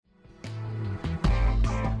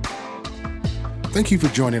Thank you for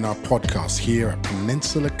joining our podcast here at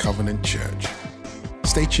Peninsula Covenant Church.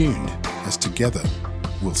 Stay tuned as together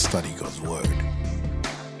we'll study God's Word.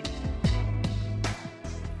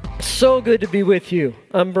 So good to be with you.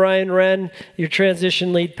 I'm Brian Wren, your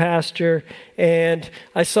transition lead pastor, and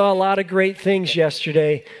I saw a lot of great things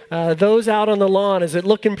yesterday. Those out on the lawn, is it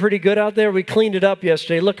looking pretty good out there? We cleaned it up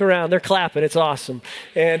yesterday. Look around. They're clapping. It's awesome.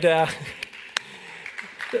 And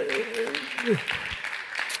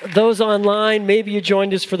those online, maybe you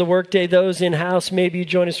joined us for the workday. Those in-house, maybe you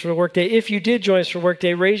joined us for the workday. If you did join us for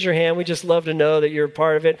workday, raise your hand. We just love to know that you're a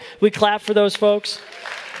part of it. We clap for those folks.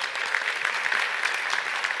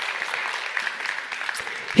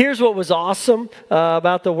 Here's what was awesome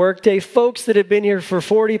about the workday. Folks that had been here for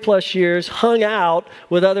 40 plus years hung out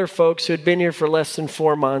with other folks who had been here for less than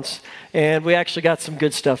 4 months, and we actually got some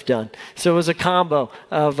good stuff done. So it was a combo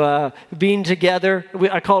of being together.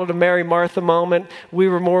 I called it a Mary Martha moment. We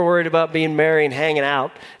were more worried about being merry and hanging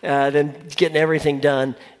out than getting everything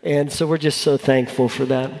done, and so we're just so thankful for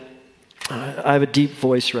that. I have a deep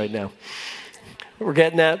voice right now. We're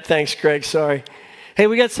getting that? Thanks, Greg. Sorry. Hey,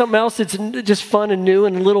 we got something else that's just fun and new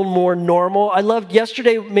and a little more normal. I loved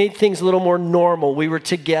yesterday made things a little more normal. We were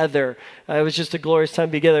together. It was just a glorious time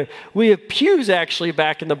together. We have pews actually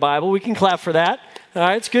back in the Bible. We can clap for that. All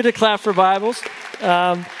right, it's good to clap for Bibles.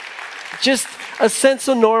 Just a sense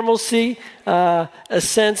of normalcy, a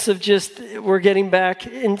sense of just we're getting back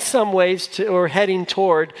in some ways to, or heading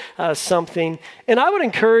toward something. And I would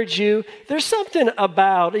encourage you, there's something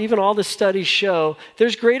about, even all the studies show,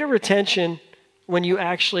 there's greater retention when you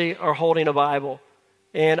actually are holding a Bible.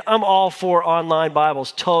 And I'm all for online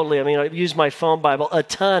Bibles, totally. I mean, I use my phone Bible a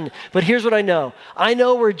ton. But here's what I know. I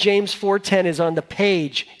know where James 4:10 is on the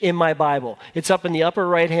page in my Bible. It's up in the upper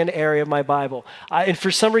right-hand area of my Bible. And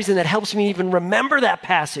for some reason, that helps me even remember that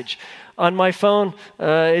passage. On my phone,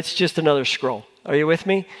 it's just another scroll. Are you with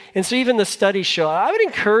me? And so even the studies show, I would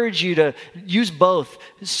encourage you to use both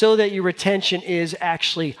so that your retention is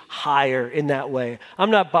actually higher in that way. I'm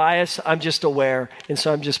not biased, I'm just aware, and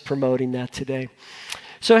so I'm just promoting that today.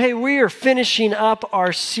 So hey, we are finishing up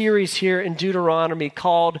our series here in Deuteronomy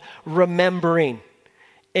called Remembering.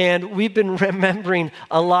 And we've been remembering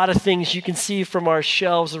a lot of things you can see from our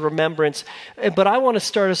shelves of remembrance. But I want to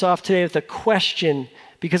start us off today with a question,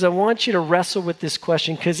 because I want you to wrestle with this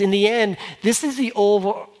question, because in the end, this is the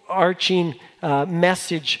overarching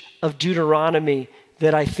message of Deuteronomy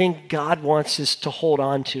that I think God wants us to hold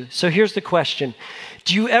on to. So here's the question.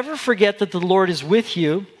 Do you ever forget that the Lord is with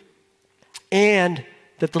you and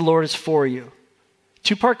that the Lord is for you?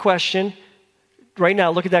 Two-part question. Right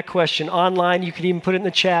now, look at that question. Online, you can even put it in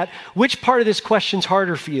the chat. Which part of this question is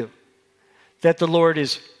harder for you? That the Lord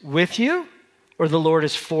is with you or the Lord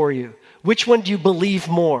is for you? Which one do you believe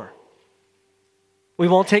more? We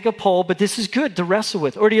won't take a poll, but this is good to wrestle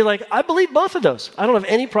with. Or do you like, I believe both of those. I don't have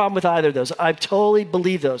any problem with either of those. I totally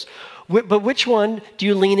believe those. But which one do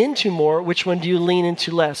you lean into more? Which one do you lean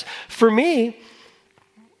into less? For me,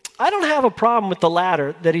 I don't have a problem with the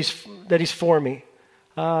latter, that he's for me.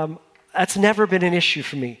 That's never been an issue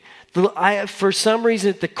for me. For some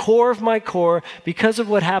reason, at the core of my core, because of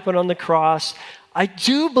what happened on the cross, I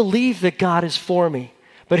do believe that God is for me.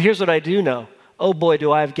 But here's what I do know. Oh boy,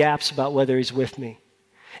 do I have gaps about whether he's with me.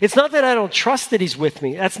 It's not that I don't trust that he's with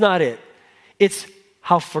me. That's not it. It's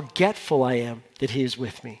how forgetful I am that he is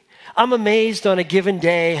with me. I'm amazed on a given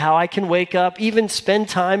day how I can wake up, even spend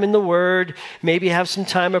time in the Word, maybe have some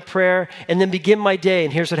time of prayer, and then begin my day.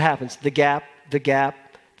 And here's what happens. The gap, the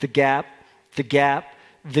gap, the gap, the gap,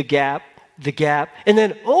 the gap, the gap. And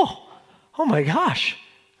then, oh my gosh,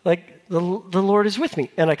 like the Lord is with me.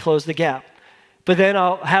 And I close the gap. But then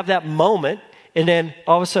I'll have that moment, and then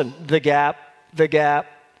all of a sudden, the gap, the gap,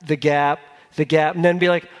 the gap, the gap, and then be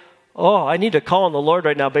like, oh, I need to call on the Lord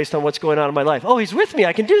right now based on what's going on in my life. Oh, he's with me.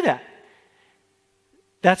 I can do that.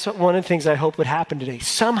 That's one of the things I hope would happen today.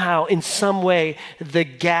 Somehow, in some way, the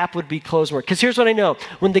gap would be closed more. Because here's what I know.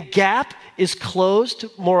 When the gap is closed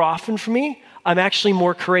more often for me, I'm actually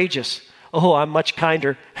more courageous. Oh, I'm much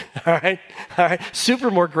kinder. All right. Super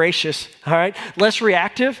more gracious. All right. Less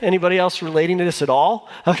reactive. Anybody else relating to this at all?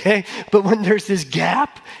 Okay. But when there's this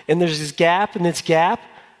gap, and there's this gap, and this gap,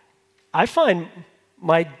 I find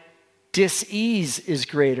my dis-ease is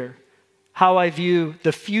greater. How I view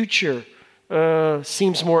the future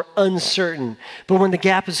seems more uncertain. But when the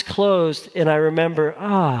gap is closed, and I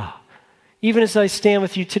remember, even as I stand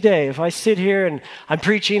with you today, if I sit here and I'm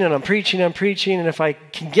preaching, and if I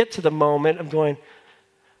can get to the moment, I'm going,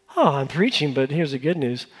 I'm preaching, but here's the good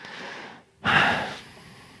news.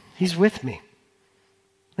 He's with me.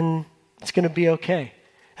 And it's going to be okay.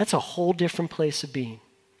 That's a whole different place of being.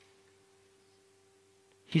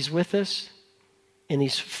 He's with us, and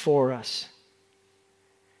he's for us.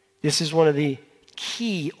 This is one of the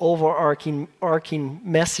key overarching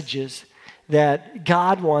messages that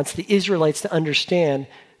God wants the Israelites to understand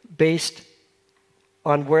based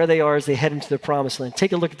on where they are as they head into the promised land.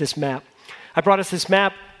 Take a look at this map. I brought us this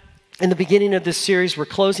map in the beginning of this series. We're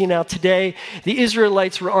closing out today. The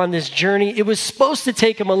Israelites were on this journey. It was supposed to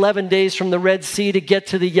take them 11 days from the Red Sea to get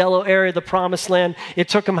to the yellow area, the promised land. It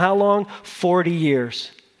took them how long? 40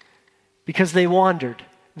 years. Because they wandered.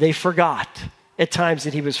 They forgot at times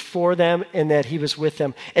that he was for them and that he was with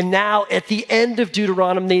them. And now at the end of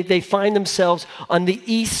Deuteronomy, they find themselves on the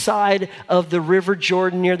east side of the River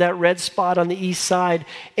Jordan, near that red spot on the east side.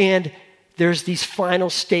 And there's these final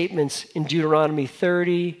statements in Deuteronomy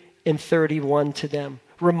 30 and 31 to them,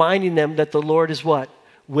 reminding them that the Lord is what?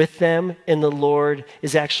 With them, and the Lord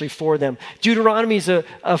is actually for them. Deuteronomy is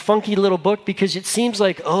a funky little book because it seems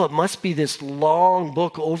like, oh, it must be this long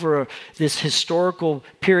book over this historical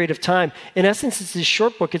period of time. In essence, it's this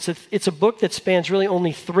short book. It's a book that spans really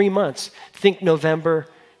only 3 months. Think November,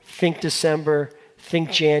 think December, think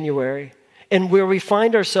January. And where we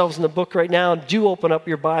find ourselves in the book right now, do open up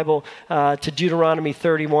your Bible to Deuteronomy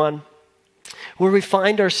 31. Where we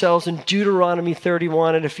find ourselves in Deuteronomy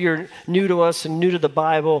 31, and if you're new to us and new to the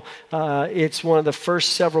Bible, it's one of the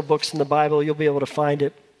first several books in the Bible. You'll be able to find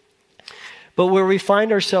it. But where we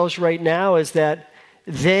find ourselves right now is that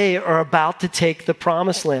they are about to take the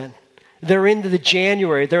promised land. They're into the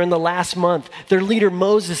January. They're in the last month. Their leader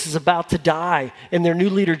Moses is about to die, and their new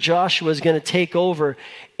leader Joshua is going to take over.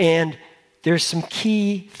 And there's some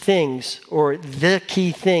key things, or the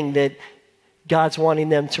key thing that God's wanting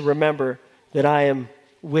them to remember, that I am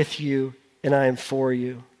with you and I am for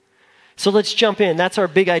you. So let's jump in. That's our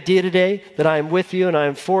big idea today, that I am with you and I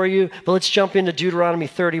am for you. But let's jump into Deuteronomy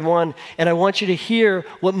 31. And I want you to hear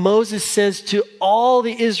what Moses says to all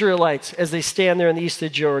the Israelites as they stand there in the east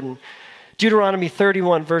of Jordan. Deuteronomy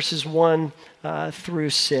 31, verses 1 through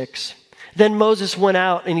 6. Then Moses went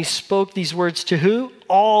out and he spoke these words to who?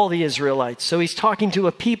 All the Israelites. So he's talking to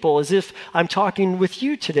a people as if I'm talking with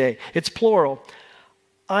you today. It's plural.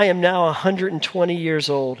 I am now 120 years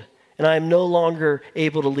old, and I am no longer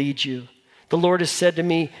able to lead you. The Lord has said to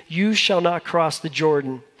me, you shall not cross the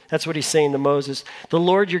Jordan. That's what he's saying to Moses. The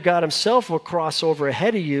Lord your God himself will cross over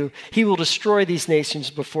ahead of you. He will destroy these nations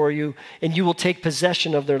before you, and you will take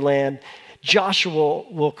possession of their land. Joshua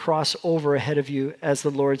will cross over ahead of you, as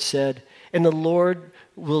the Lord said, and the Lord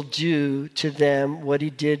will do to them what he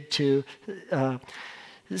did to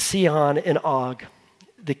Sihon and Og,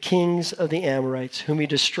 the kings of the Amorites, whom he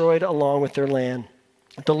destroyed along with their land.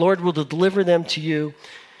 The Lord will deliver them to you,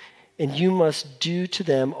 and you must do to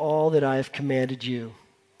them all that I have commanded you.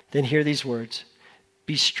 Then hear these words.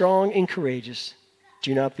 Be strong and courageous.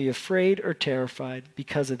 Do not be afraid or terrified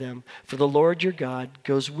because of them, for the Lord your God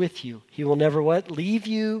goes with you. He will never what? Leave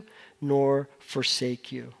you nor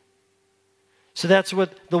forsake you. So that's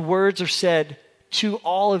what the words are said to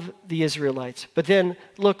all of the Israelites. But then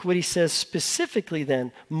look what he says specifically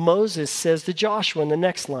then. Moses says to Joshua in the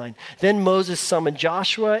next line. Then Moses summoned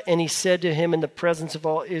Joshua, and he said to him in the presence of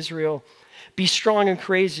all Israel, be strong and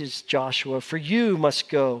courageous, Joshua, for you must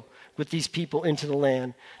go with these people into the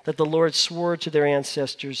land that the Lord swore to their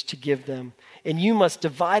ancestors to give them, and you must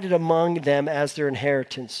divide it among them as their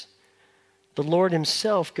inheritance. The Lord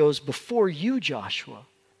himself goes before you, Joshua,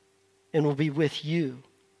 and will be with you.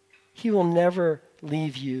 He will never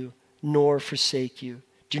leave you nor forsake you.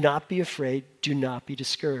 Do not be afraid. Do not be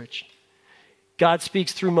discouraged. God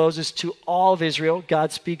speaks through Moses to all of Israel.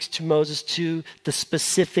 God speaks to Moses to the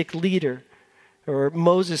specific leader. Or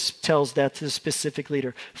Moses tells that to the specific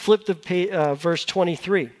leader. Flip to verse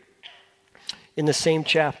 23 in the same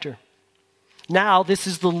chapter. Now this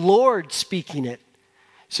is the Lord speaking it.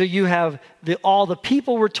 So you have all the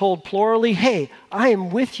people were told plurally, hey, I am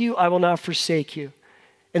with you. I will not forsake you.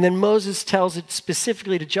 And then Moses tells it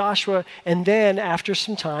specifically to Joshua, and then after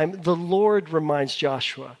some time, the Lord reminds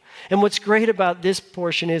Joshua. And what's great about this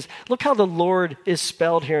portion is, look how the Lord is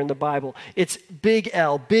spelled here in the Bible. It's big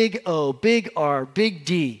L, big O, big R, big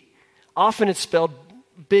D. Often it's spelled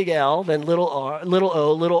big L, then little r, little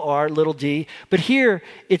O, little r, little d. But here,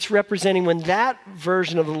 it's representing when that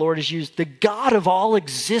version of the Lord is used, the God of all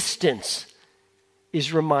existence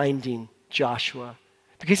is reminding Joshua.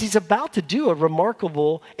 Because he's about to do a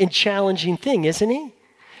remarkable and challenging thing, isn't he?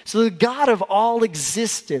 So the God of all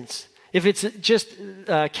existence, if it's just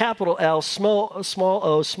capital L, small o,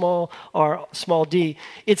 small r, small d,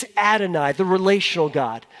 it's Adonai, the relational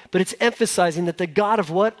God. But it's emphasizing that the God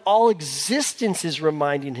of what? All existence is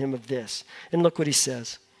reminding him of this. And look what he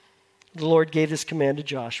says. The Lord gave this command to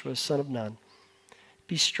Joshua, son of Nun.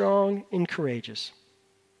 Be strong and courageous.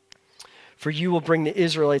 For you will bring the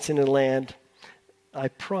Israelites into the land I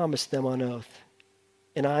promised them on oath.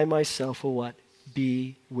 And I myself will what?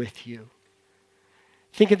 Be with you.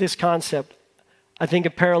 Think of this concept. I think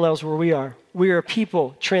it parallels where we are. We are a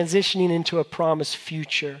people transitioning into a promised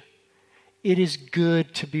future. It is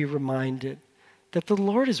good to be reminded that the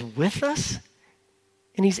Lord is with us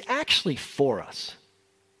and he's actually for us,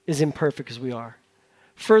 as imperfect as we are.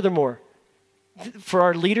 Furthermore, for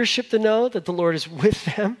our leadership to know that the Lord is with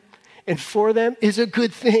them and for them is a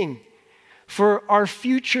good thing. For our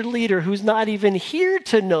future leader who's not even here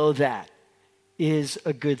to know that is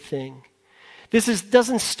a good thing. This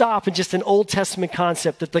doesn't stop in just an Old Testament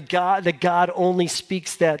concept that God only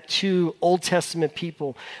speaks that to Old Testament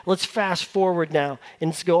people. Let's fast forward now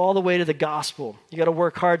and let's go all the way to the gospel. You got to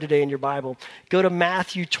work hard today in your Bible. Go to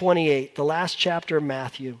Matthew 28, the last chapter of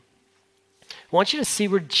Matthew. I want you to see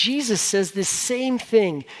where Jesus says this same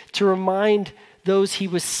thing to remind those he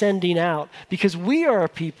was sending out. Because we are a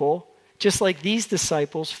people, just like these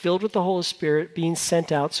disciples, filled with the Holy Spirit, being sent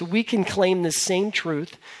out, so we can claim the same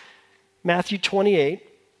truth. Matthew 28,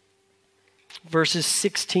 verses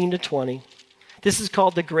 16 to 20. This is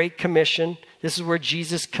called the Great Commission. This is where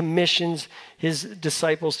Jesus commissions his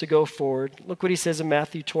disciples to go forward. Look what he says in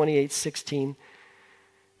Matthew 28, 16.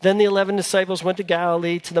 Then the 11 disciples went to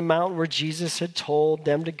Galilee, to the mountain where Jesus had told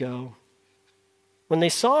them to go. When they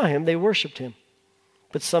saw him, they worshiped him,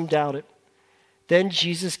 but some doubted. Then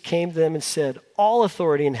Jesus came to them and said, all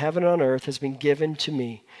authority in heaven and on earth has been given to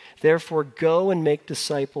me. Therefore, go and make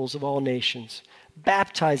disciples of all nations,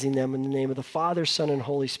 baptizing them in the name of the Father, Son, and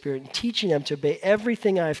Holy Spirit, and teaching them to obey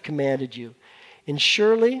everything I have commanded you. And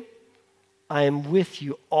surely I am with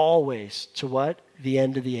you always to what? The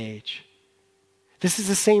end of the age. This is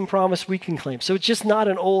the same promise we can claim. So it's just not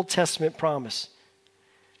an Old Testament promise.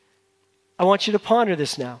 I want you to ponder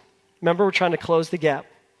this now. Remember, we're trying to close the gap.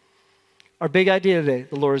 Our big idea today,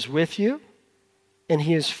 the Lord is with you and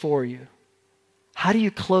he is for you. How do you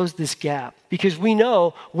close this gap? Because we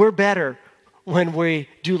know we're better when we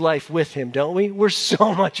do life with him, don't we? We're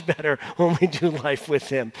so much better when we do life with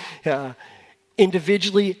him,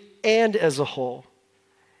 individually and as a whole.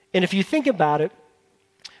 And if you think about it,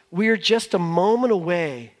 we are just a moment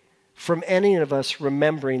away from any of us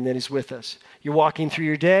remembering that he's with us. You're walking through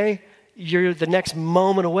your day, you're the next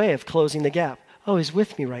moment away of closing the gap. Oh, he's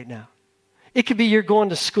with me right now. It could be you're going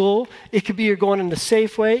to school. It could be you're going into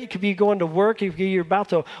Safeway. It could be you're going to work. It could be you're about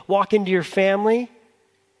to walk into your family.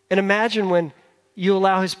 And imagine when you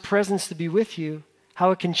allow his presence to be with you,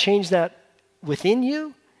 how it can change that within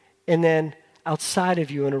you and then outside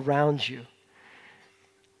of you and around you.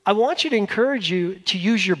 I want you to encourage you to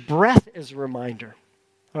use your breath as a reminder.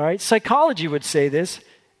 All right? Psychology would say this,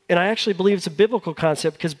 and I actually believe it's a biblical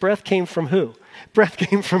concept because breath came from who? Breath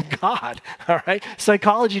came from God, all right?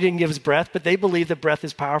 Psychology didn't give us breath, but they believe that breath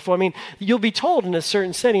is powerful. I mean, you'll be told in a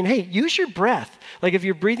certain setting, hey, use your breath. Like if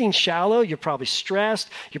you're breathing shallow, you're probably stressed,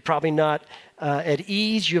 you're probably not at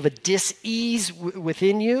ease, you have a dis-ease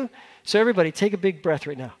within you. So everybody, take a big breath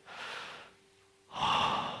right now.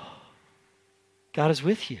 God is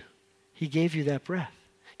with you. He gave you that breath.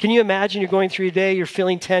 Can you imagine you're going through your day, you're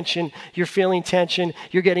feeling tension, you're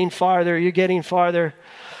getting farther.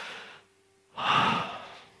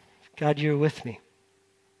 God, you're with me.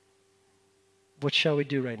 What shall we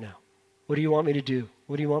do right now? What do you want me to do?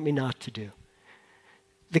 What do you want me not to do?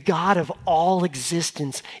 The God of all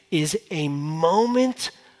existence is a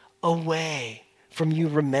moment away from you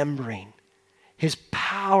remembering his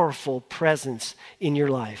powerful presence in your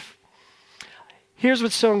life. Here's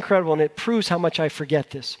what's so incredible, and it proves how much I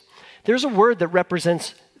forget this. There's a word that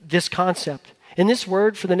represents this concept. And this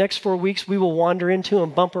word, for the next 4 weeks, we will wander into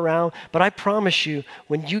and bump around. But I promise you,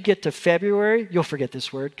 when you get to February, you'll forget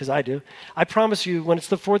this word, because I do. I promise you, when it's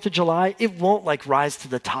the 4th of July, it won't like rise to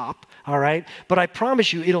the top, all right? But I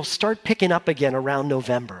promise you, it'll start picking up again around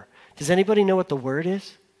November. Does anybody know what the word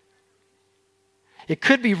is? It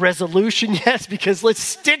could be resolution, yes, because let's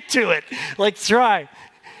stick to it. Let's try.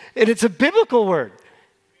 And it's a biblical word.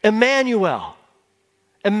 Emmanuel.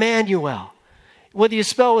 Emmanuel. Whether you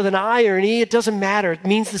spell it with an I or an E, it doesn't matter. It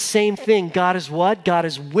means the same thing. God is what? God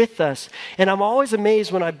is with us. And I'm always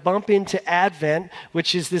amazed when I bump into Advent,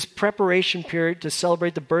 which is this preparation period to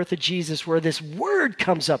celebrate the birth of Jesus, where this word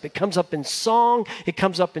comes up. It comes up in song. It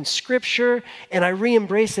comes up in scripture. And I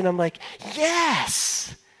re-embrace it. And I'm like,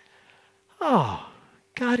 yes. Oh,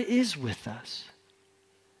 God is with us.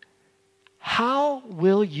 How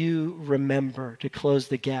will you remember to close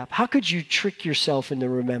the gap? How could you trick yourself into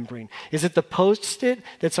remembering? Is it the Post-it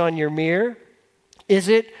that's on your mirror? Is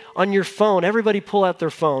it on your phone? Everybody pull out their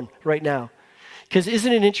phone right now. Because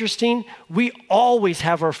isn't it interesting? We always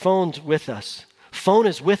have our phones with us. Phone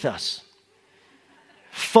is with us.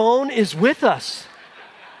 Phone is with us.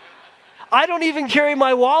 I don't even carry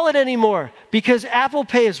my wallet anymore because Apple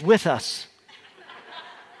Pay is with us.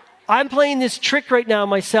 I'm playing this trick right now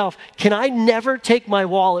myself. Can I never take my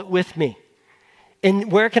wallet with me?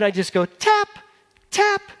 And where can I just go tap,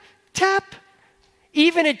 tap, tap?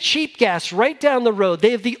 Even at Cheap Gas, right down the road,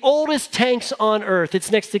 they have the oldest tanks on earth. It's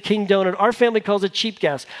next to King Donut. Our family calls it Cheap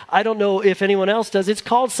Gas. I don't know if anyone else does. It's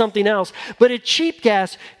called something else. But at Cheap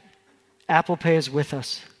Gas, Apple Pay is with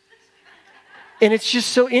us. And it's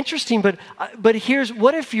just so interesting. But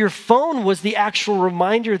what if your phone was the actual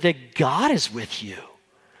reminder that God is with you?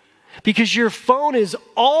 Because your phone is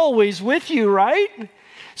always with you, right?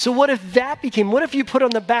 So what if you put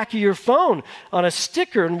on the back of your phone on a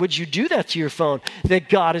sticker, and would you do that to your phone, that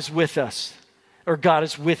God is with us or God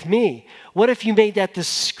is with me? What if you made that the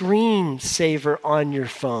screensaver on your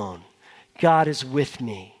phone? God is with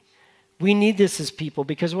me. We need this as people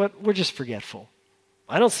because we're just forgetful.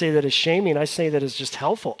 I don't say that as shaming. I say that as just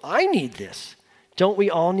helpful. I need this. Don't we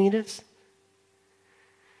all need it?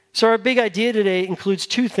 So our big idea today includes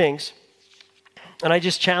two things. And I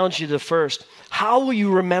just challenge you to the first. How will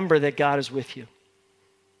you remember that God is with you?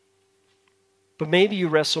 But maybe you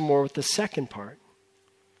wrestle more with the second part,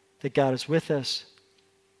 that God is with us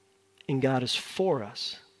and God is for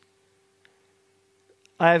us.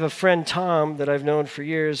 I have a friend, Tom, that I've known for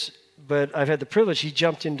years, but I've had the privilege. He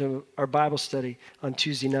jumped into our Bible study on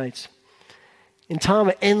Tuesday nights. And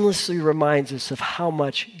Tom endlessly reminds us of how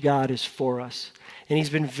much God is for us. And he's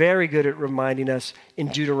been very good at reminding us in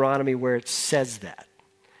Deuteronomy where it says that.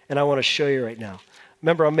 And I want to show you right now.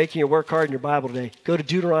 Remember, I'm making you work hard in your Bible today. Go to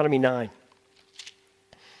Deuteronomy 9.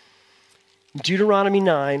 In Deuteronomy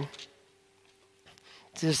 9,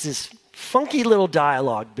 there's this funky little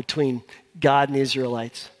dialogue between God and the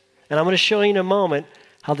Israelites. And I'm going to show you in a moment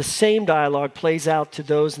how the same dialogue plays out to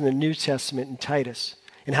those in the New Testament in Titus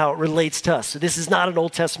and how it relates to us. So this is not an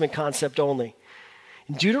Old Testament concept only.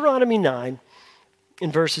 In Deuteronomy 9,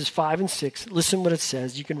 in verses 5 and 6, listen what it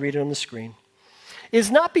says. You can read it on the screen. It is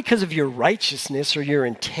not because of your righteousness or your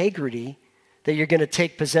integrity that you're going to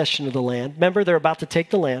take possession of the land. Remember, they're about to take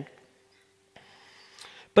the land.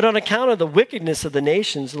 But on account of the wickedness of the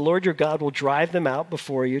nations, the Lord your God will drive them out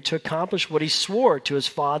before you to accomplish what he swore to his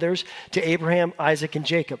fathers, to Abraham, Isaac, and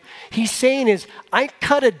Jacob. He's saying is, I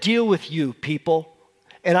cut a deal with you, people,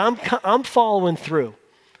 and I'm following through.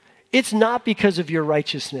 It's not because of your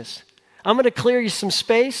righteousness. I'm going to clear you some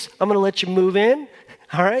space. I'm going to let you move in,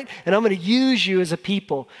 all right? And I'm going to use you as a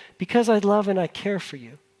people because I love and I care for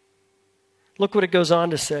you. Look what it goes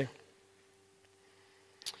on to say.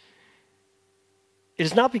 It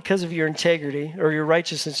is not because of your integrity or your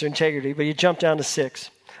righteousness or integrity, but you jump down to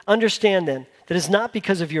 6. Understand then that it's not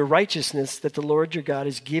because of your righteousness that the Lord your God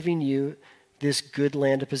is giving you this good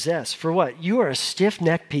land to possess. For what? You are a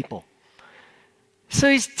stiff-necked people. So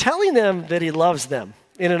he's telling them that he loves them.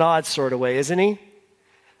 In an odd sort of way, isn't he?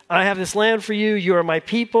 I have this land for you. You are my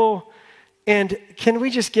people. And can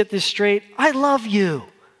we just get this straight? I love you.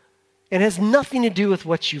 And it has nothing to do with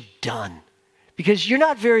what you've done. Because you're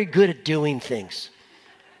not very good at doing things.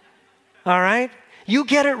 All right? You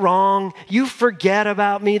get it wrong. You forget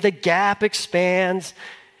about me. The gap expands.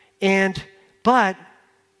 But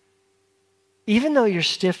even though you're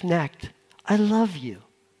stiff-necked, I love you.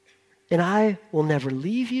 And I will never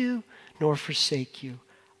leave you nor forsake you.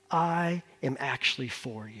 I am actually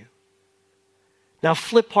for you. Now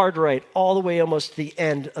flip hard right, all the way almost to the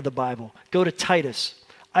end of the Bible. Go to Titus.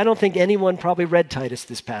 I don't think anyone probably read Titus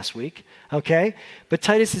this past week, okay? But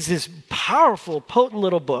Titus is this powerful, potent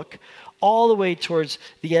little book all the way towards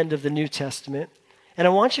the end of the New Testament. And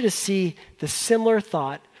I want you to see the similar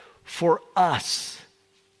thought for us,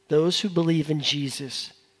 those who believe in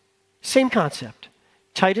Jesus. Same concept.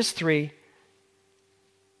 Titus 3,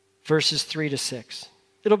 verses 3 to 6.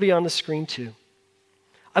 It'll be on the screen too.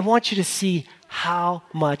 I want you to see how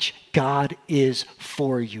much God is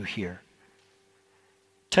for you here.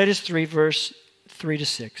 Titus 3, verse 3 to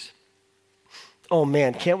 6. Oh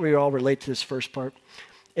man, can't we all relate to this first part?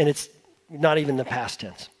 And it's not even the past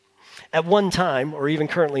tense. At one time, or even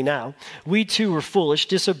currently now, we too were foolish,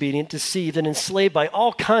 disobedient, deceived, and enslaved by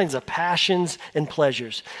all kinds of passions and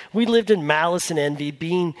pleasures. We lived in malice and envy,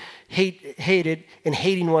 being hated and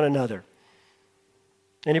hating one another.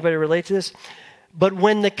 Anybody relate to this? But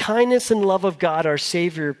when the kindness and love of God, our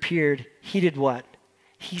Savior, appeared, he did what?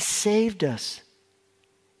 He saved us.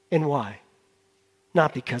 And why?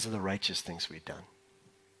 Not because of the righteous things we'd done.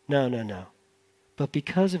 No. But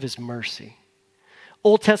because of his mercy.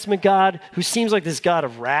 Old Testament God, who seems like this God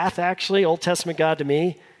of wrath, actually, Old Testament God to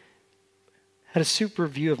me, had a super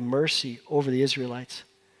view of mercy over the Israelites.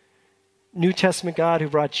 New Testament God who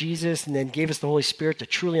brought Jesus and then gave us the Holy Spirit to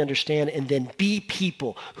truly understand and then be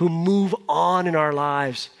people who move on in our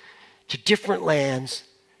lives to different lands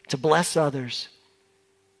to bless others,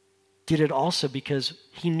 did it also because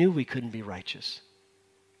he knew we couldn't be righteous.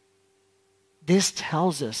 This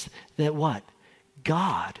tells us that what?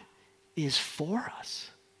 God is for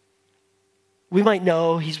us. We might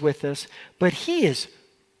know he's with us, but he is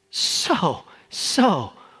so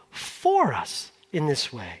for us in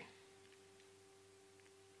this way.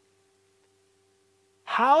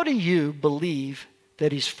 How do you believe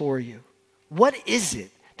that he's for you? What is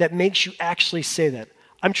it that makes you actually say that?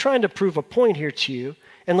 I'm trying to prove a point here to you,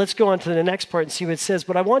 and let's go on to the next part and see what it says,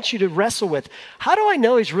 but I want you to wrestle with, how do I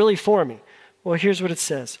know he's really for me? Well, here's what it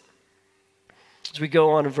says. As we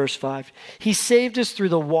go on in verse 5, he saved us through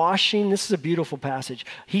the washing. This is a beautiful passage.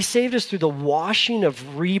 He saved us through the washing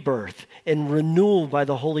of rebirth and renewal by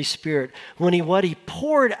the Holy Spirit. When he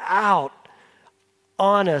poured out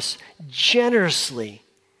on us generously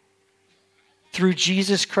through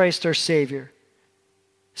Jesus Christ our Savior,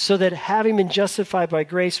 so that having been justified by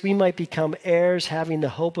grace, we might become heirs having the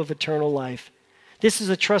hope of eternal life. This is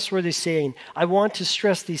a trustworthy saying. I want to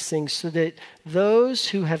stress these things so that those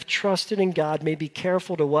who have trusted in God may be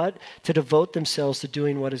careful to what? To devote themselves to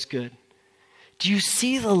doing what is good. Do you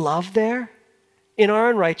see the love there? In our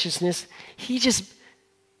unrighteousness, he just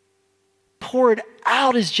poured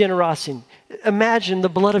out his generosity. Imagine the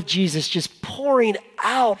blood of Jesus just pouring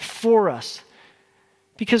out for us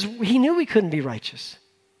because he knew we couldn't be righteous.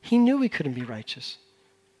 He knew we couldn't be righteous.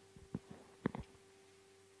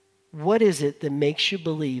 What is it that makes you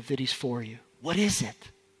believe that he's for you? What is it?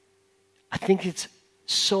 I think it's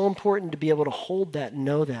so important to be able to hold that and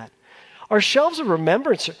know that. Our shelves of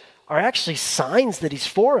remembrance are actually signs that he's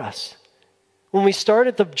for us. When we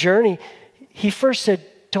started the journey, he first said,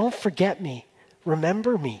 don't forget me.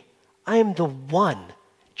 Remember me. I am the one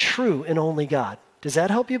true and only God. Does that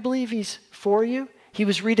help you believe he's for you? He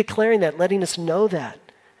was redeclaring that, letting us know that.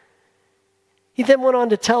 He then went on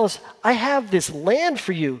to tell us, I have this land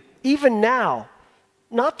for you. Even now,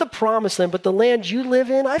 not the promised land, but the land you live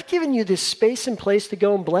in, I've given you this space and place to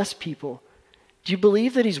go and bless people. Do you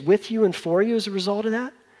believe that he's with you and for you as a result of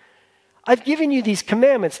that? I've given you these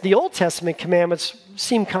commandments. The Old Testament commandments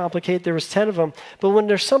seem complicated. There was 10 of them. But when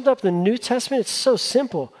they're summed up in the New Testament, it's so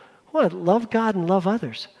simple. What? Love God and love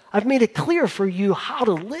others. I've made it clear for you how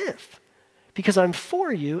to live because I'm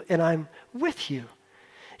for you and I'm with you.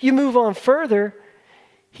 You move on further,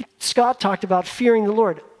 Scott talked about fearing the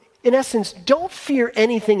Lord. In essence, don't fear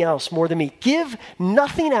anything else more than me. Give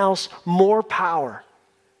nothing else more power.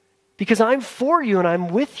 Because I'm for you and I'm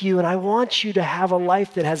with you and I want you to have a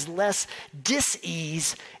life that has less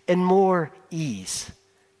dis-ease and more ease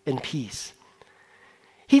and peace.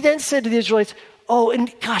 He then said to the Israelites, oh,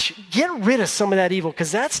 and gosh, get rid of some of that evil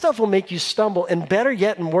because that stuff will make you stumble. And better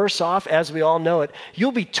yet and worse off, as we all know it,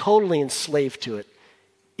 you'll be totally enslaved to it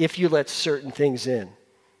if you let certain things in.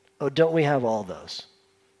 Oh, don't we have all those?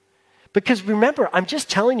 Because remember, I'm just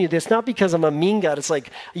telling you this, not because I'm a mean God. It's like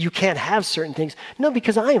you can't have certain things. No,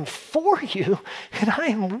 because I am for you and I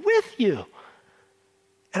am with you.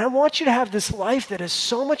 And I want you to have this life that has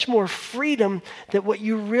so much more freedom than what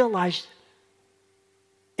you realize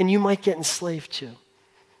and you might get enslaved to.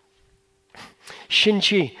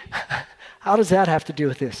 Shang-Chi, how does that have to do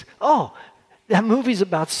with this? Oh, that movie's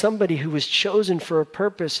about somebody who was chosen for a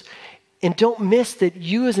purpose. And don't miss that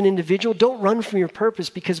you as an individual, don't run from your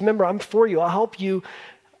purpose because remember, I'm for you. I hope you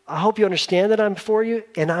understand that I'm for you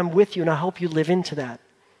and I'm with you and I hope you live into that.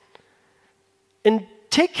 And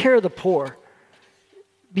take care of the poor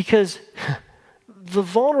because the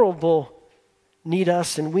vulnerable need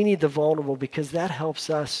us and we need the vulnerable because that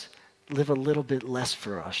helps us live a little bit less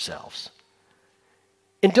for ourselves.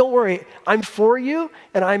 And don't worry, I'm for you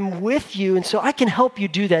and I'm with you. And so I can help you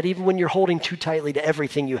do that even when you're holding too tightly to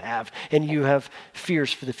everything you have and you have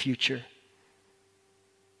fears for the future.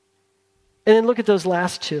 And then look at those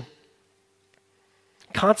last two.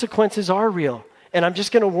 Consequences are real. And I'm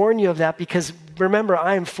just going to warn you of that because remember,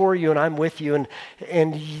 I am for you and I'm with you.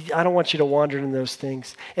 And I don't want you to wander in those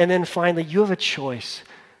things. And then finally, you have a choice.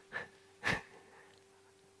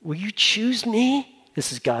 Will you choose me?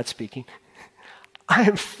 This is God speaking. I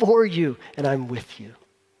am for you and I'm with you.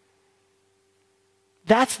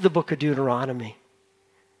 That's the book of Deuteronomy.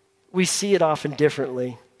 We see it often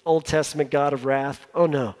differently. Old Testament God of wrath. Oh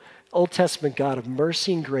no. Old Testament God of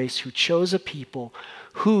mercy and grace who chose a people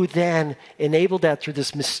who then enabled that through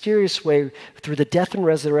this mysterious way, through the death and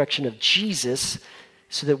resurrection of Jesus,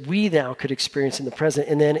 so that we now could experience in the present,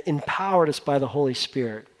 and then empowered us by the Holy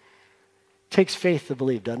Spirit. It takes faith to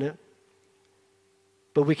believe, doesn't it?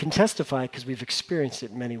 But we can testify because we've experienced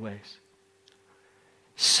it in many ways.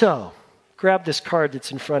 So, grab this card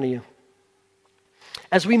that's in front of you.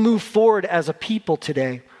 As we move forward as a people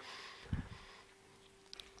today,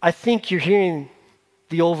 I think you're hearing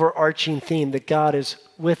the overarching theme that God is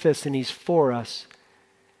with us and He's for us.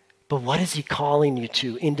 But what is He calling you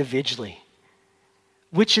to individually?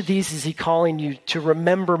 Which of these is He calling you to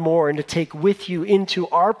remember more and to take with you into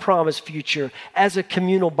our promised future as a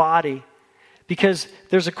communal body? Because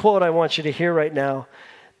there's a quote I want you to hear right now.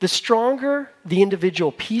 The stronger the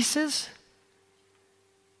individual pieces,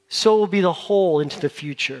 so will be the whole into the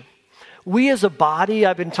future. We as a body,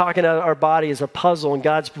 I've been talking about our body as a puzzle, and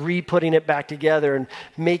God's re-putting it back together and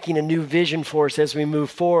making a new vision for us as we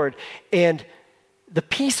move forward. And the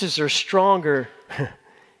pieces are stronger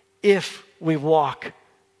if we walk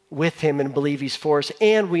with Him and believe He's for us,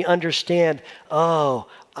 and we understand, oh,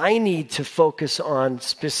 I need to focus on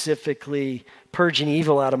specifically purging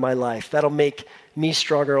evil out of my life. That'll make me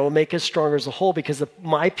stronger. It'll make us stronger as a whole because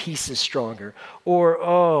my piece is stronger. Or,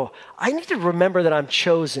 oh, I need to remember that I'm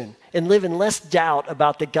chosen and live in less doubt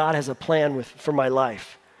about that God has a plan for my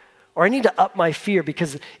life. Or I need to up my fear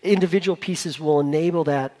because individual pieces will enable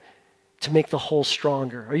that to make the whole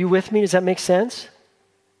stronger. Are you with me? Does that make sense?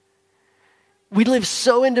 We live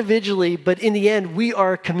so individually, but in the end, we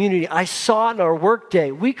are a community. I saw it in our work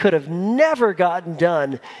day. We could have never gotten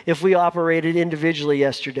done if we operated individually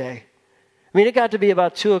yesterday. I mean, it got to be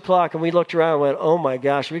about 2 o'clock, and we looked around and went, oh my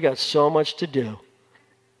gosh, we got so much to do.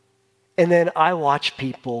 And then I watched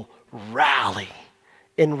people rally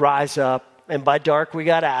and rise up. And by dark, we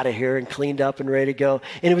got out of here and cleaned up and ready to go.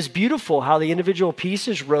 And it was beautiful how the individual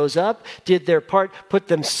pieces rose up, did their part, put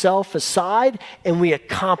themselves aside, and we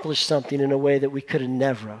accomplished something in a way that we could have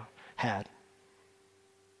never had.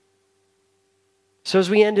 So as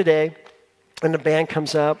we end today, and the band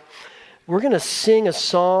comes up, we're going to sing a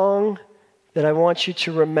song that I want you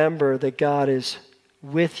to remember that God is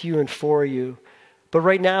with you and for you. But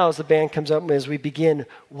right now, as the band comes up and as we begin,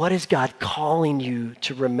 what is God calling you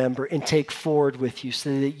to remember and take forward with you so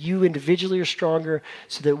that you individually are stronger,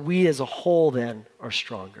 so that we as a whole then are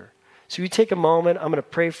stronger? So you take a moment. I'm going to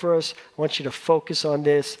pray for us. I want you to focus on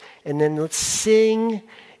this. And then let's sing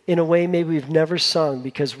in a way maybe we've never sung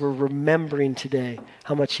because we're remembering today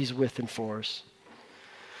how much He's with and for us.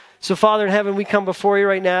 So Father in heaven, we come before you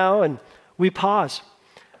right now and we pause.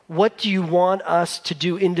 What do you want us to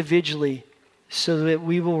do individually so that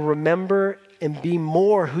we will remember and be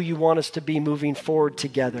more who you want us to be moving forward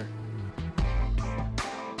together?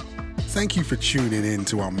 Thank you for tuning in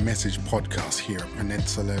to our message podcast here at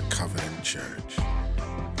Peninsula Covenant Church.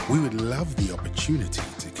 We would love the opportunity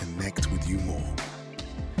to connect with you more.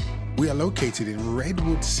 We are located in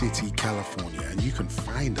Redwood City, California, and you can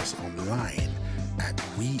find us online at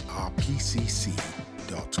wearepcc.com.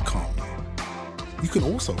 You can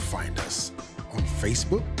also find us on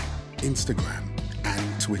Facebook, Instagram,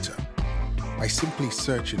 and Twitter by simply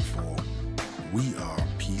searching for We Are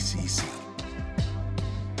PCC.